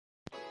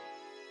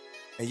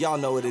And y'all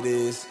know what it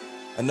is.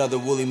 Another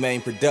Woolly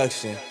Mane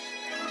production.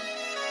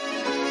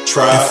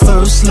 At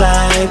first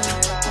light,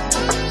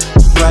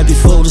 right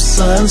before the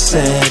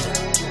sunset,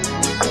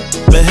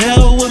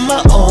 beheld with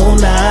my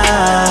own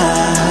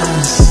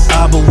eyes.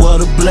 Ah, but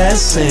what a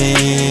blessing.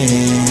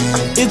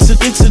 It's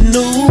a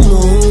new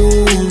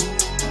moon,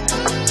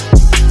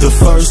 the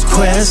first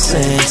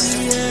crescent.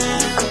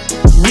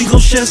 We gon'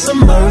 share some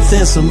mirth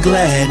and some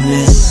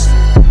gladness.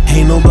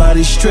 Ain't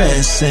nobody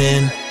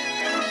stressing.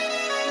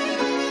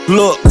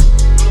 Look,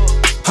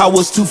 I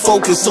was too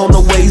focused on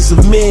the ways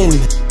of men.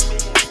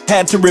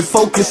 Had to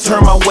refocus,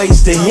 turn my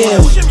ways to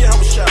him.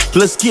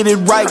 Let's get it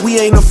right, we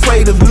ain't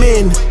afraid of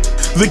men.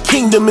 The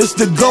kingdom is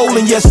the goal,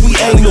 and yes, we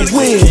aim to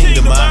win.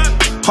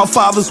 Our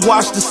fathers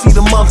watched to see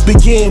the month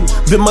begin.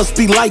 There must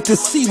be light to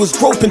see what's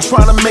groping,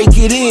 trying to make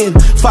it in.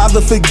 Father,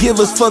 forgive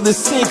us for this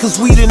sin, cause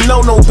we didn't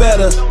know no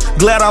better.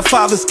 Glad our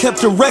fathers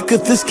kept a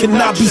record, this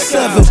cannot be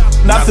severed.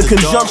 Not the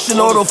conjunction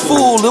or the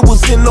fool, it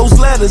was in those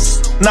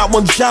letters. Not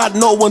one jot,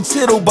 no one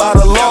tittle, by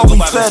the law we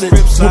fed it.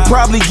 We'll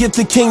probably get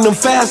the kingdom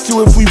faster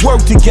if we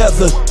work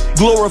together.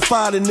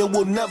 Glorified and it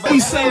will never. We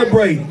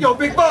celebrate. Yo,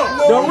 Big Bo.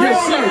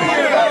 Yes, sir.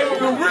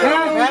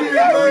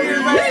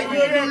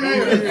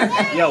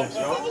 Yo.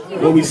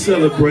 Well, we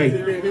celebrate.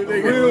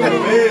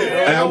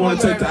 And I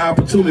want to take the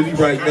opportunity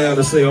right now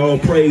to say all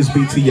praise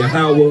be to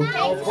Yahweh,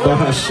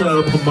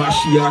 Bahasham,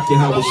 Hamashiach,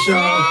 Yahweh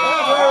Shah.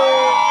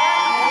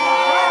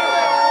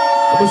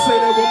 I'm going to say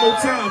that one more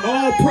time.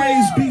 All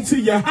praise be to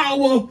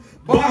Yahweh,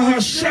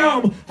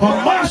 Bahasham,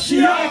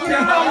 Hamashiach,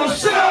 Yahweh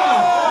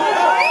Shah.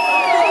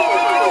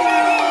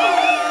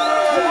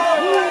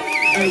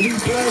 Hey,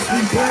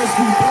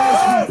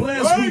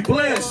 we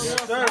bless.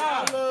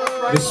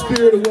 The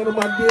spirit of one of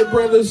my dear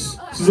brothers,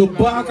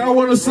 Zabak, I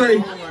want to say,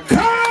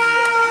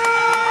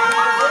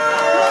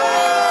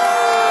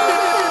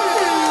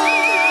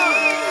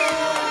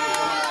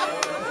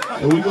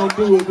 and we're gonna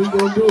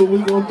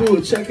do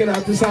it. Check it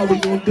out, this is how we're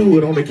gonna do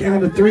it. On the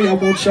count of 3, I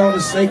want y'all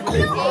to say,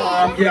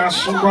 Shalam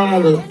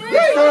Yasharahla.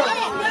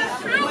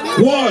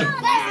 1,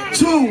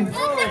 2,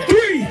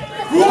 3.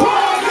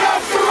 Shalam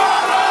Yasharahla!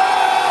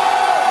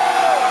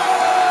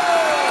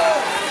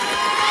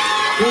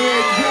 Go ahead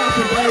and drop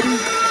it, baby.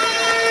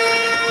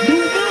 New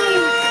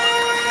moon.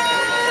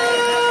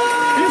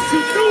 It's a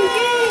new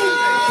moon.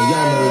 And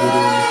y'all know what it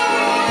is.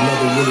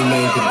 Another Woolly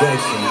Mane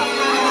production.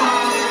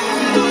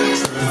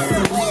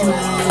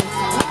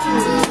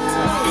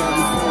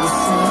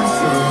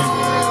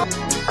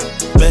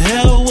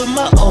 Beheld with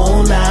my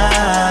own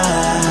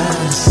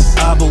eyes.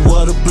 Ah, but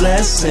what a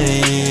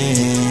blessing.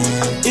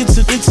 It's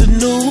a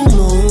new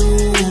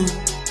moon,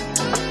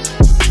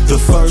 the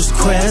first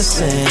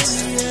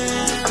crescent.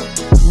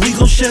 We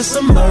gon' share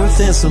some mirth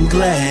and some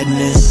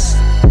gladness.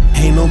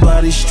 Ain't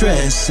nobody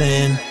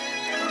stressing.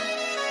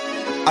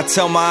 I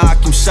tell my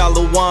Akim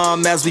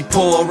Shalom as we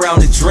pour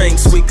around the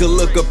drinks. We could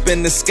look up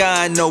in the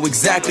sky and know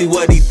exactly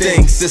what he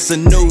thinks. It's a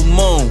new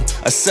moon,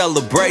 a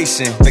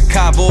celebration. The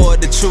Kaaba,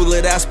 the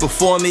Trula that's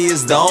before me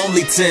is the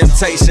only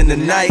temptation.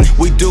 Tonight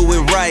we do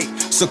it right,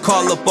 so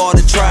call up all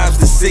the tribes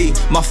to see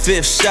my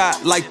 5th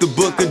shot like the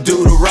book of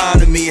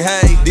Deuteronomy.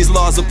 Hey, these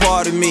laws are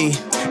part of me,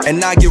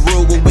 and I get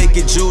ruled with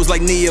wicked Jews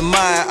like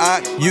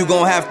Nehemiah. You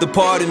gon' have to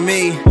pardon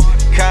me.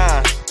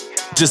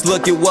 Just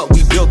look at what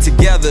we built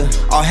together.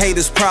 Our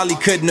haters probably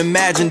couldn't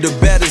imagine the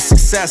better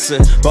successor.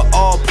 But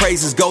all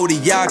praises go to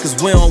Yah,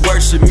 cause we don't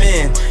worship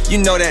men. You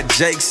know that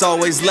Jake's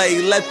always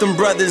late, let them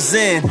brothers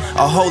in.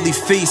 A holy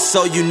feast,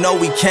 so you know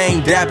we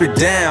came dapper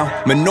down.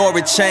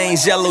 Menorah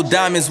chains, yellow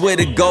diamonds with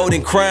a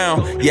golden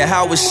crown. Yeah,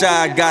 Howard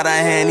Shah got our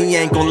hand, he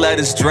ain't gon' let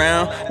us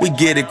drown. We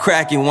get it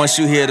cracking once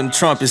you hear them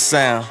trumpets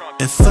sound.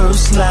 At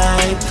first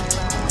light,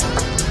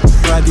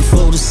 right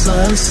before the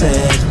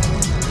sunset,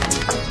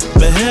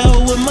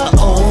 beheld with my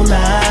own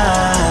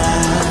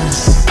eyes.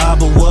 Ah,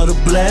 but what a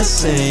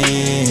blessing.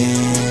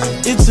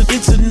 It's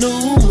a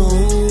new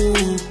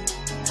moon,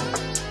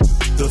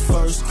 the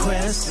first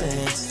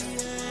crescent.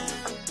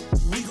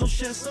 We gon'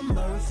 share some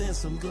mirth and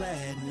some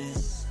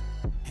gladness.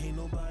 Ain't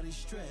nobody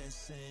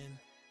stressing.